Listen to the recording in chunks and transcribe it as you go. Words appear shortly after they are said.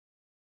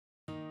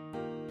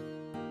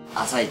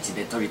朝市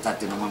で取りた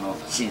てのもの、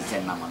新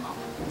鮮なもの、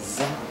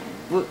全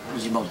部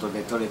地元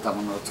で取れた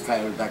ものを使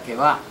えるだけ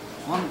は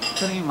本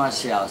当に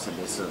幸せ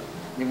です。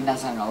で、皆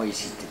さんが美味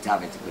しいって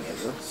食べてくれる、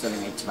それ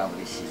が一番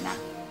嬉しいな。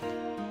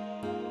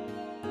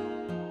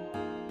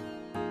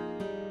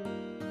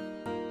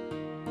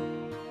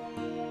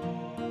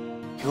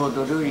郷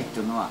土料理って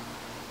いうのは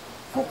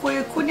ここ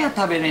には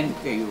食べれんっ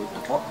ていう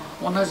とこ、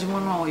同じも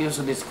のをよ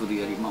そで作る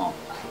よりも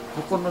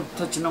ここの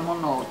土地のも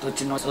のを土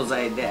地の素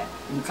材で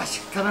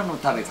昔からの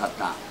食べ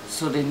方、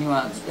それに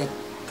は絶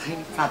対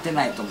に勝て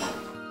ないと思う。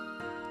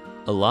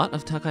 A lot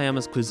of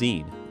Takayama's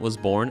cuisine was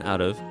born out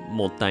of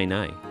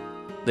mottainai,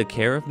 the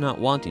care of not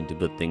wanting to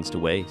put things to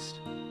waste.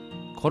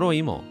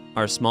 Koroimo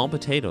are small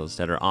potatoes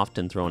that are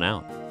often thrown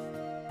out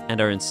and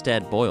are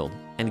instead boiled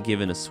and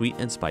given a sweet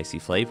and spicy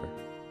flavor.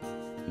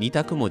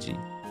 Nitakumoji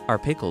are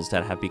pickles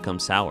that have become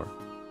sour,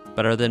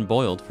 but are then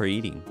boiled for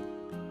eating.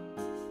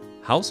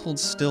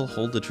 Households still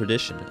hold the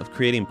tradition of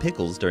creating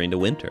pickles during the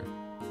winter.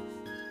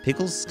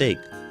 Pickles steak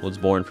was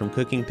born from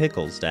cooking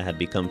pickles that had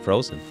become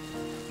frozen.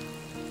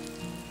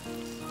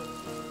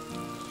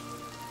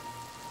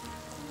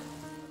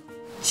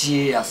 知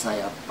恵やさ、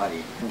やっぱり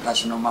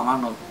昔のまま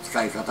の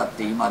使い方っ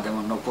て今で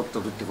も残っと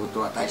るってこ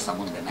とは大した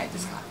もんでないで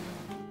すか。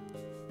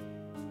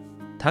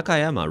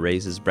Takayama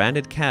raises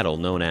branded cattle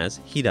known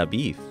as Hida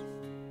beef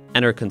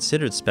and are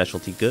considered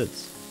specialty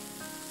goods.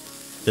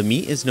 The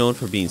meat is known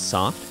for being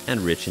soft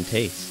and rich in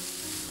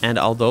taste, and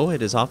although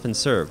it is often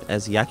served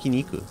as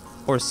yakiniku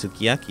or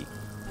sukiyaki,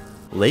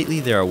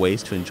 lately there are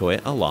ways to enjoy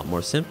it a lot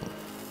more simply,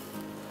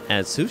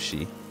 as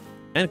sushi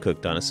and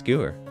cooked on a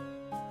skewer.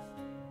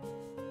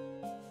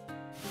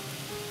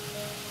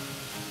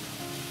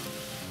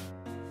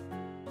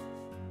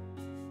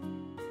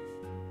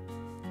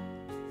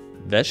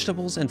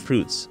 Vegetables and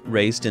fruits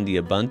raised in the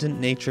abundant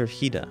nature of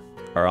Hida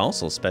are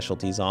also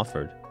specialties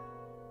offered.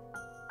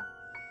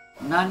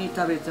 何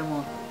食べて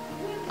も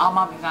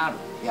甘みがある。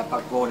やっ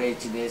ぱ高齢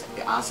地で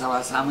朝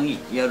は寒い、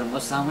夜も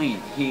寒い、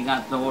日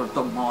が昇る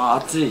ともう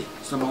暑い。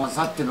その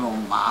朝ってのをう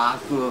ま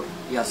く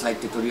野菜っ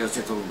て取り寄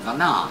せとるんか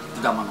な。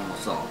果物も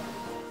そう。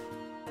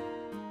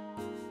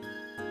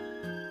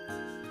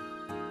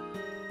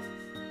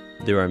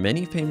There are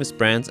many famous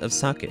brands of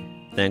sake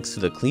thanks to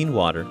the clean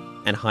water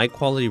and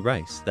high-quality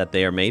rice that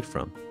they are made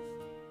from.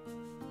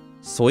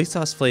 Soy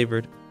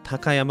sauce-flavored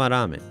Takayama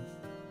ramen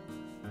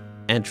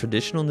and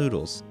traditional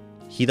noodles,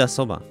 Hida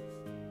soba,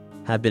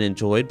 have been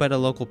enjoyed by the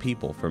local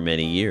people for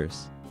many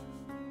years.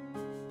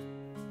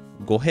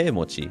 Gohei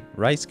mochi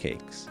rice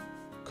cakes,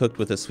 cooked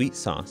with a sweet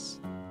sauce,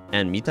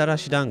 and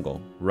mitarashi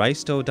dango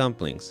rice dough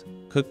dumplings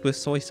cooked with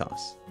soy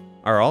sauce,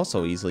 are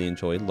also easily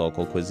enjoyed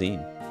local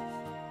cuisine.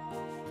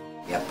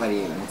 やっぱ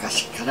り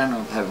昔から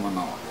の食べ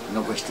物を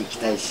残していき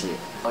たいし、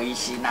美味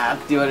しいなっ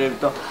て言われる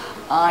と、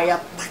ああやっ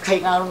た甲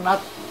斐があるなっ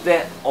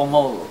て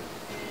思う。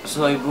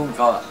そういう文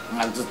化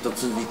がずっと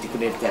続いてく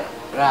れた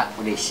ら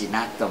嬉しい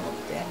なと思っ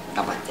て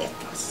頑張ってやっ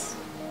てます。